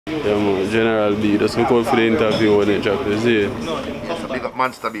Yeah, man, General B, just look out for the interview when they drop the Z. Yes, a big up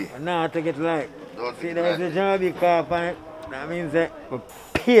Monster B. Nah, take it like. Don't See, take it there's like. a General B car on it. That means that we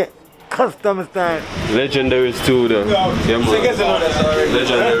pay custom style. Legendary studio. Yeah, man.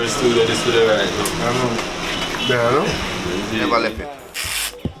 Legendary studio, this to the right now. There, no? Never left it.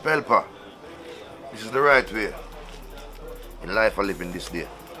 Pelpa, this is the right way. In life I live in this day.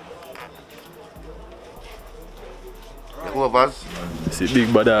 The overs. See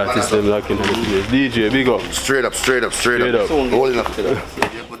big bad artists them locking in the place. DJ, big up. Straight up, straight up, straight up. Holding up. Your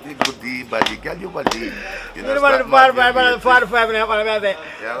body, body, girl, your body. You know the 45 and a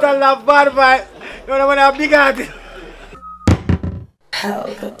half. Tell that 45. You know when I'm big artist.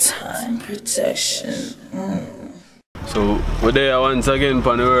 PelpaTime protection. So we're there once again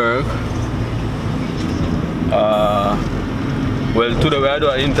for the work. Well, today we do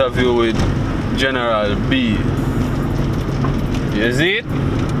an interview with General B. You see it?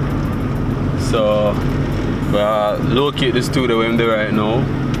 So we locate the studio where I'm there right now.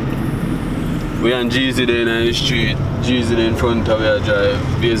 We and Geezy there in the street. Geezy there in front of our drive.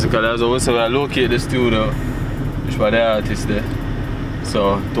 Basically, as always, we locate the studio, which was the artist there.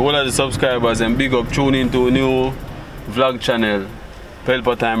 So to all of the subscribers, and big up, tune into a new vlog channel,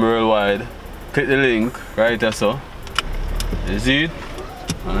 PelpaTime Worldwide. Click the link right there, so. You see it?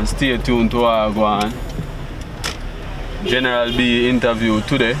 And stay tuned to our go on. General B interview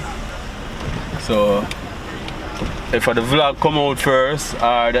today. So if the vlog come out first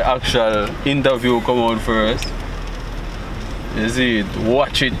or the actual interview come out first, you see it,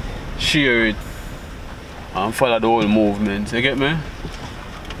 watch it, share it, and follow the whole movement. You get me?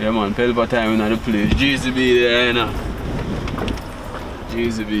 Yeah man, PelpaTime in the place. Geezy B there, you know.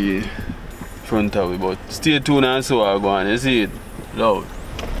 Geezy B front of it, but stay tuned and so I go on. You see it? Loud.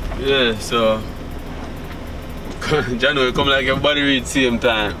 Yeah, so January come like everybody read same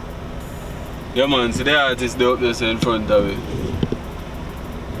time. Yeah man, see the artist they up there in front of it.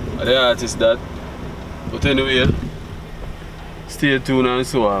 And the artist that. But anyway, stay tuned and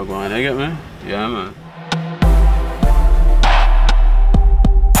so I go on. You get me? Yeah man.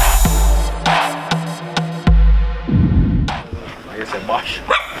 I guess a bash.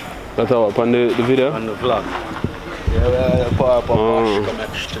 That's how up on the video? On the vlog. Yeah, we put up a bash come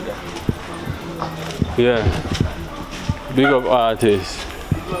extra there. Yeah. Big up artists.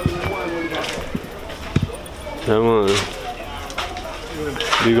 Yeah man.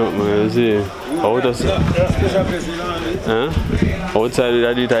 Big up man, you see. Outside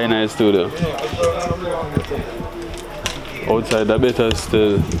that is a nice studio. Outside that better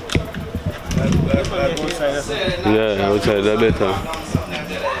still. Yeah, outside that better.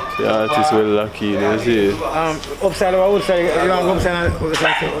 The artist well lucky, you see. Upside or outside, you want to go upside?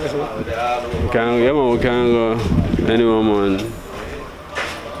 We can go anywhere man.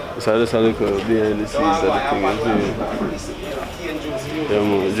 So I just look behind the scenes of the thing, you see. Yeah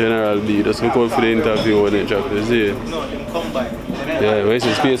man, General B, just look out for the interview when they drop the Z. Yeah, where's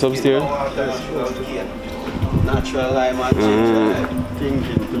the space upstairs? Natural light,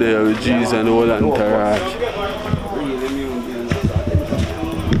 man. There with G's and the whole entourage.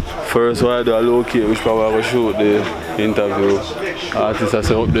 First one I do a locate, which probably I will shoot the interview. Artists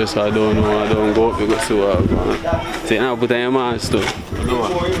are up there, so I don't know, I don't go up because so say now put on your mask too. No,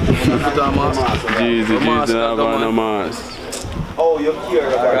 put on mask. Geezy have on a mask. Oh, you're here.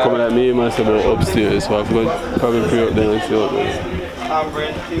 I come like me myself about upstairs, so I've got probably pre up there and see up there.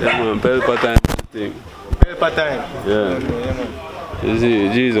 Yeah man, PelpaTime thing. PelpaTime. Yeah. You see,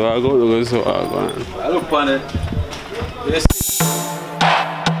 Geezy, I go to so I look on it. Yes.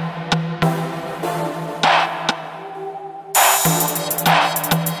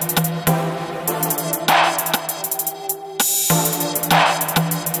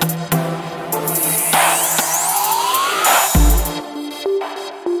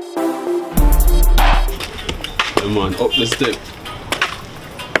 Man, up the step.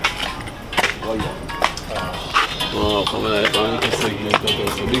 Oh yeah. Oh, come on, like, so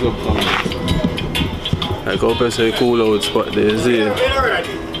big up coming. Like, up as a cool out spot there, see.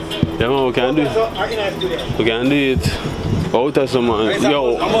 Yeah, man, we can do it. We can do it. Out of some man.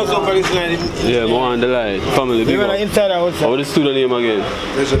 Yo. Yeah, more on the line. Family, big up. Inside or outside? What's the studio name again?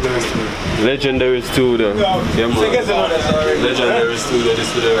 Legendary Studio. Legendary Studio. Yeah, man. Legendary Studio,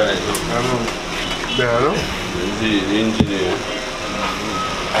 this to the right now. There, no? The engineer.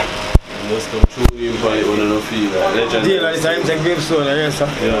 Just come through him by one and a feel like legend. Yeah, like times like grave stone, yes sir.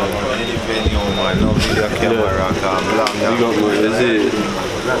 Yeah. No video camera, Big up man, you see.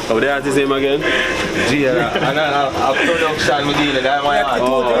 How the artist name again? And a production we deal with, that's my art.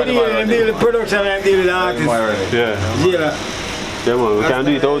 I deal with production and deal with the artist. Yeah. Yeah. Yeah, man, we can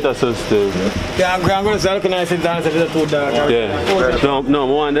do it out of system. Yeah, I'm going to say, look nice and dance if it's too dark. Yeah. No,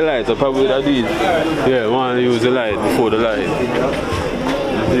 more on the light. I probably would have did. Yeah, want to use the light before the light.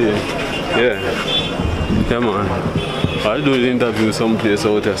 Yeah. Yeah, man. I'll do the interview someplace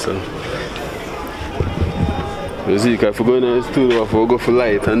out there, so. You see, if we go in the studio, if we go for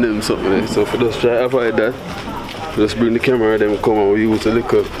light and them something like so if we just try to avoid that, just bring the camera and them come and we use a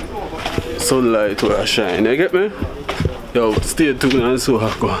little sunlight to shine. You get me? Yo, stay tuned and so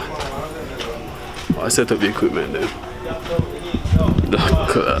hard. I set up the equipment then.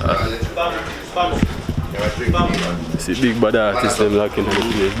 See big bad artists them locking in the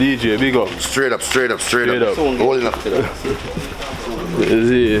place. DJ, big up. Straight up. Holding up. You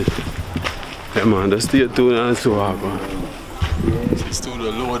see? Yeah man, just stay tuned and so hard, man. See studio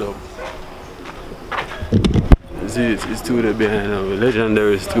load up. You see it's studio behind now.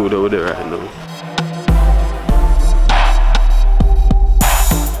 Legendary studio over there right now.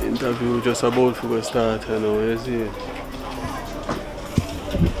 Interview just about to start, you know, you see.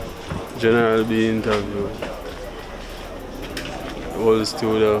 General B interview. Whole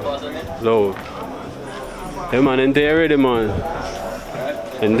studio loud. Hey man, ain't they ready, man?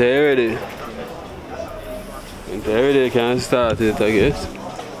 Ain't they ready? Ain't they ready, can start it, I guess.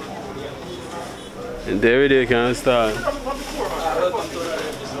 Ain't they ready, can start.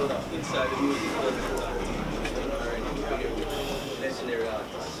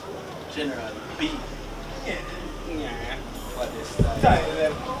 General B.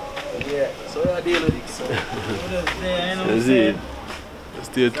 Yeah. So I deal with it. You see,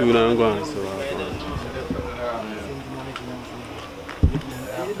 stay tuned and go on. So,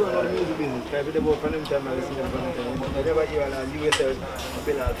 You don't know the music business, because if they work from them time, I listen to them from them time. They never hear all USA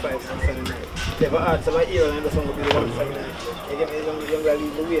bill out 5, 6, 7 nights. They have an art, so I hear and the song will be the 1 7 night. They get me younger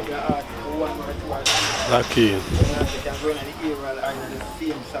leave the weight of art for 1 or 2 hours. lucky. They can go in and hear all the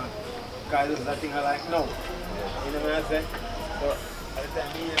same song. Because this is the thing I like now. You know what I'm saying? So, at the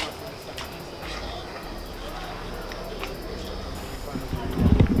time, me and my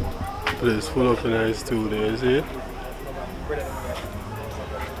Place full of nice studio, you see?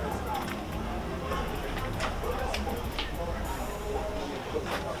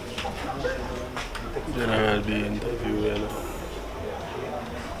 General B interview, you know.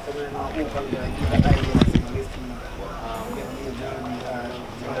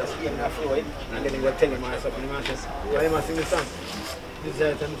 And then he will tell him myself, and he must just, well, he must sing the song. This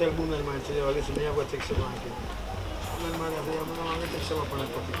is I'm telling Boom man, say, oh, listen, I go take some market. Man, I say, I'm going to take some up on the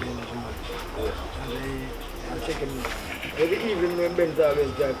topic in the man. And I check him. Every evening when Benz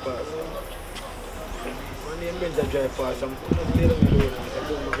always drive past. When the Benz drive past, I'm going to tell him the road.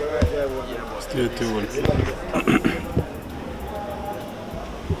 Stay tuned.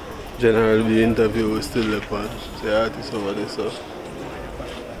 General B interview is still up on the artist over there, so.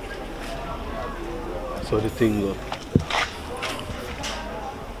 So the thing go.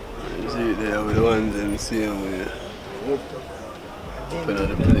 You see there with the ones in the same way. Open up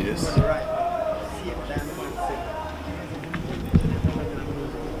the place.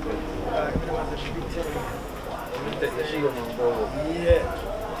 Yeah.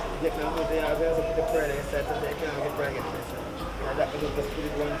 They can put the prayer inside so they can't get pregnant. And that can just put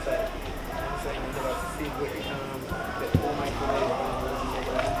it one side. One side and they will see what the Almighty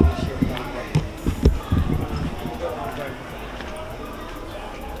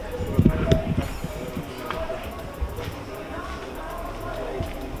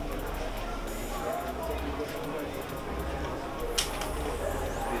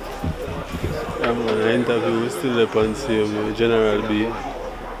The interview is still up on same General B in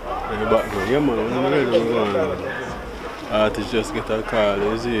the background. Yeah man, I'm ready to go on. Artist just get a call,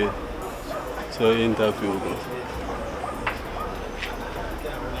 you see. So the interview goes.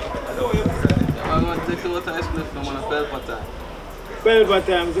 I'm going to take some time split from on a PelpaTime.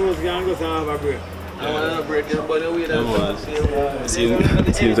 PelpaTime, so we can go have a break. I want to break everybody weed and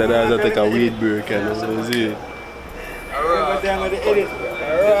It seems that I have to take a weed break and you see. PelpaTime with the edit.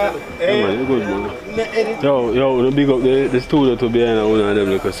 Yeah man, you're good man. Yo, big up the studio to behind one of them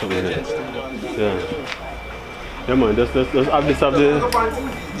look at something there. Yeah. Yeah man, just have this have the...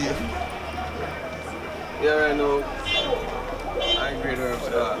 Yeah, right now, I agree with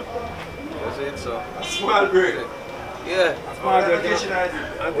her. That's it, so. Small break. Yeah. Small break.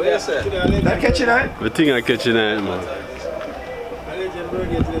 What you say? That catching eye? The thing I catching eye, man. Legend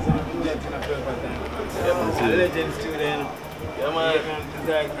burger to this and do that in a PelpaTime. Yeah, legend student. Yeah, man.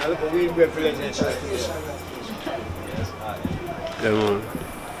 I look at weed break for legend. Yeah, man.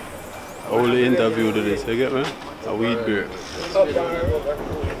 I only interview to this, you get me? A weed break.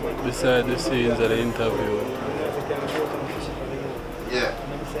 Beside the scenes of the interview.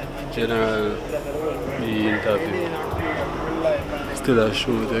 General B interview. Still a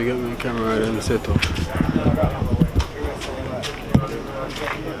shoot, I get my camera and set up.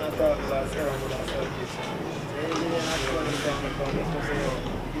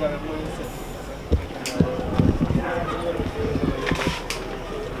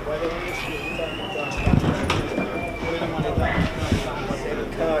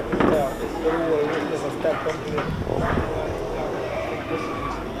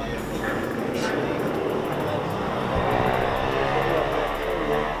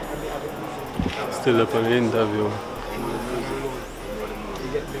 Still up on the interview.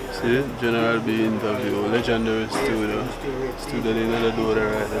 See, General B interview, legendary studio. Studio in the door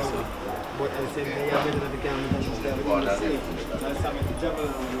right there. So.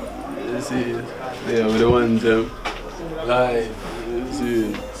 You see, yeah, with the ones live.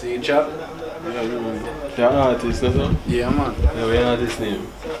 You see chap? Yeah, you're an artist, no? Yeah, man. Yeah, what's your artist name?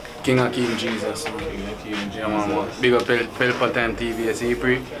 King of King Jesus. King of King Jesus. Yeah, man. Big up PelpaTime TV, see,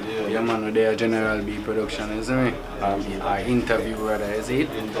 pre? Yeah, man, with their General B production, you see me? Our interview, rather, you see it?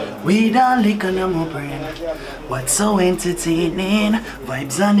 We don't lick on my brain. What's so entertaining?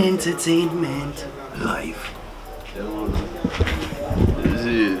 Vibes and entertainment. Life. You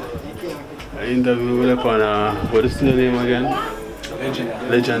see, I interview with upon what is the name again?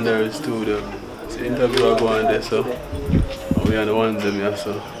 Legendary studio. So interview I go on there, so we are the ones them here,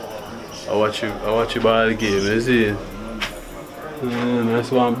 so I watch you ball game, you see.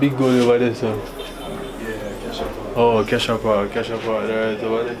 That's one big goal over there, so. Yeah, Cash Up. Oh, Cash Up, there is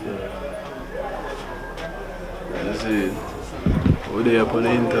over there. You see, we're there upon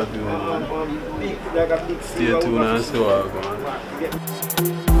the interview. Stay tuned and see what I go on.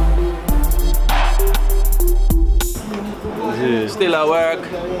 Still at work.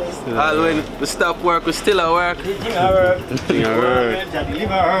 All when we stop work, we still at work. Thing I work.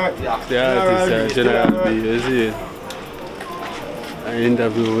 The artist, General B, you see. I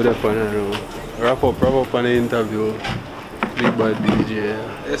interview with the pan now. Wrap up on the interview. Big bad DJ.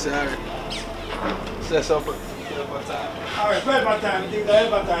 Yes, sir. Set up. Alright, PelpaTime, think the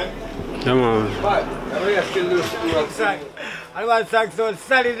PelpaTime. Come on. But, I'm still doing Sack. I want sack so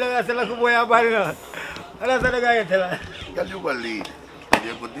solid, that's a little boy about it. That's what the guy tell her. Can you believe?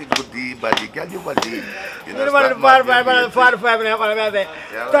 You could do good, but you can you believe? You You know what the 45, but the 45 and a half, I say.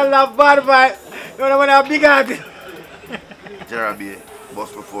 Tell that 45, you know what a big artist. General B,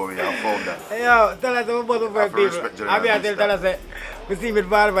 boss before we have found that. Yo, tell us about boss before people. I be a tell us, we see me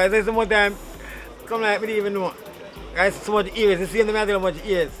 45, say some more time, come like, we didn't even know. Guys, so much ears, you see them, I tell how much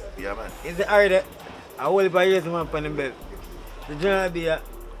ears. Yeah, man. Is the already a whole heap of ears man on the belt. The General B, Yeah,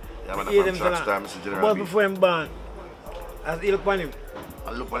 man, ear from them Track's time, Mr. General boss B. before him born. As he look on him.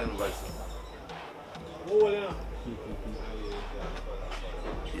 I look on him, guys.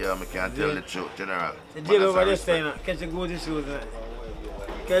 Yeah, I can't tell the truth, General. The jail over there saying, catch the good shoes.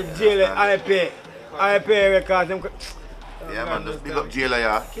 Catch jail, I pay records. Yeah, man, just big up jailer,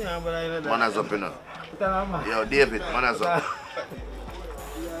 yeah. Manners up, you know. Yo, David, manners up.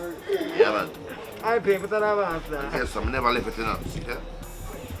 Yeah, man. I pay for that advance. Yes, I'm never left it, you know. See that?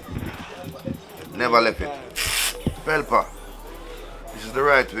 Never left it. Pelpa, this is the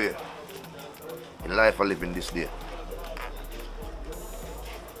right way. In life I live in this day.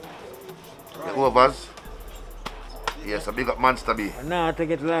 The overs. Yes, a big up monster B. Now I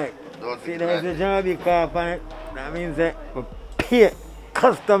take it like. Don't See, take it there's a like. General B car on it. That means that we pay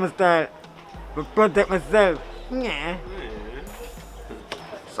custom style. We protect myself. Yeah.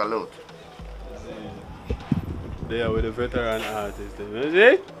 Salute. They are with the veteran artist, you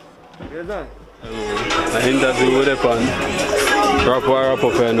see? You know? I interview with the pan. Wrap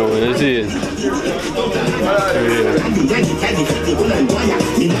up here now, you see it?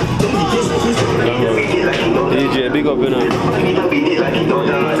 DJ, big up, you know.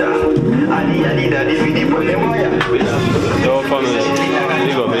 Your family,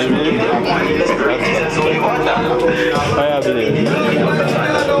 big up, you know. I have it.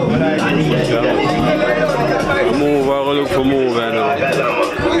 Move, I go look for move, you know.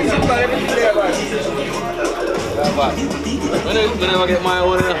 When I get my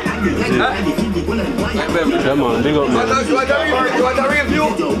own, Come on, big up, man. You want a review?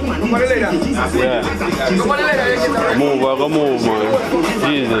 Come on later. Yeah. Come on later. Move, I go move, man.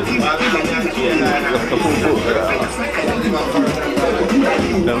 Jesus.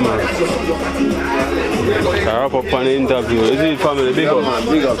 Yeah, man. I wrap up on the interview. Is it family? Big up. Man,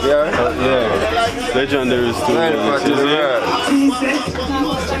 big up, yeah? Yeah. Legendary studio.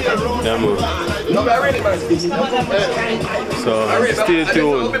 Yeah, man. So stay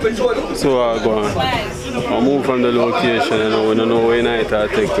tuned. So I go on. I move from the location and we don't know where night I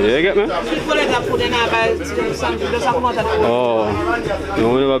take to. You get me? Oh,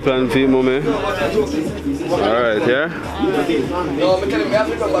 you never plan for mommy? Alright, yeah?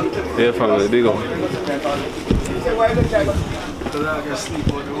 Yeah, family, big up.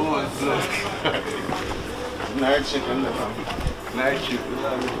 Night shift in the family. Night shift.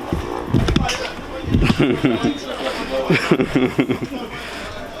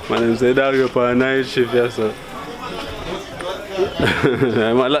 My name say that go for a night shift, yes sir.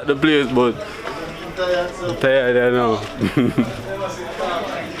 I might like the place, but I'm tired there now.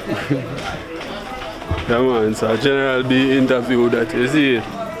 Yeah man, so General B interview that you see.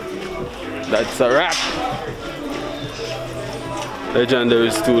 That's a wrap.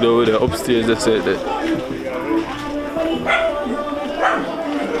 Legendary studio with the upstairs, they said that.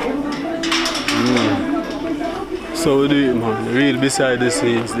 So we do it, man. Real beside the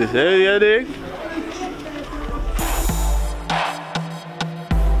scenes. This. Hey, you dig?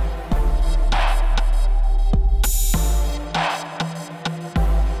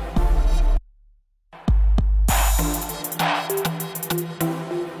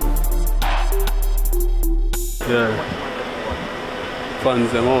 Yeah.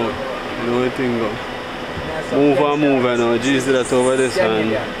 Fans them out. You know what thing go. Move and move and now. Geezy that over this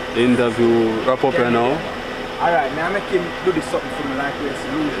and interview wrap up right now. Alright, now I make him do this something for me like this.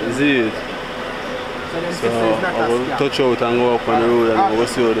 Is it? So I will touch out and go up on the road and I will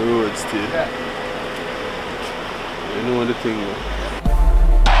see how the road stay. Yeah. You know the thing though.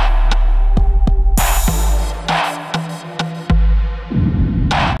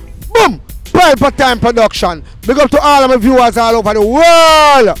 Boom! PelpaTime production. Big up to all of my viewers all over the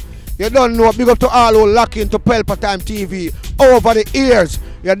world. You don't know. Big up to all who lock into PelpaTime TV over the years.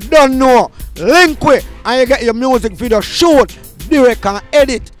 You don't know. Link with and you get your music video shoot, direct and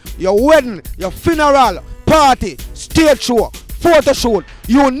edit. Your wedding, your funeral, party, stage show, photo shoot,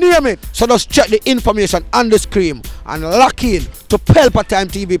 you name it. So just check the information on the screen and lock in to PelpaTime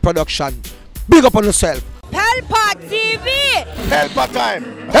TV production. Big up on yourself. Pelpa TV! PelpaTime!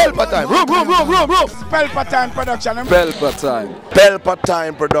 PelpaTime! Room! PelpaTime production. PelpaTime!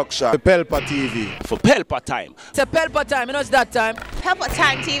 PelpaTime production. Pelpa TV. For PelpaTime. It's a PelpaTime, you know it's that time.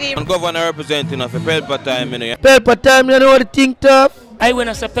 PelpaTime TV. I'm governor representing of PelpaTime, you know. PelpaTime, you know what the thing tough? I when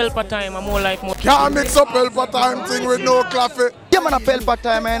I say PelpaTime, I'm more like more. Can't mix up PelpaTime thing with no coffee. Yeah, man, a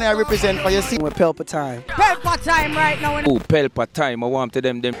PelpaTime, and I represent for you. See, with PelpaTime. PelpaTime right now. Oh, PelpaTime, I want to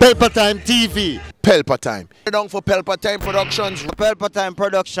them. PelpaTime TV. PelpaTime. Down for PelpaTime Productions. PelpaTime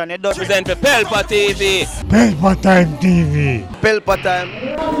production, it does Represent for Pelpa TV. PelpaTime TV.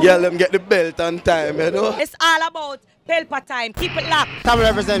 PelpaTime. Yeah, let them get the belt on time, you know. It's all about PelpaTime. Keep it locked. Come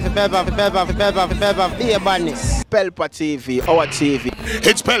represent for Pelpa, be a badness. Pelpa TV, our TV.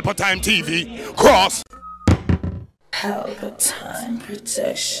 It's PelpaTime TV. Cross. PelpaTime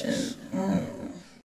protection.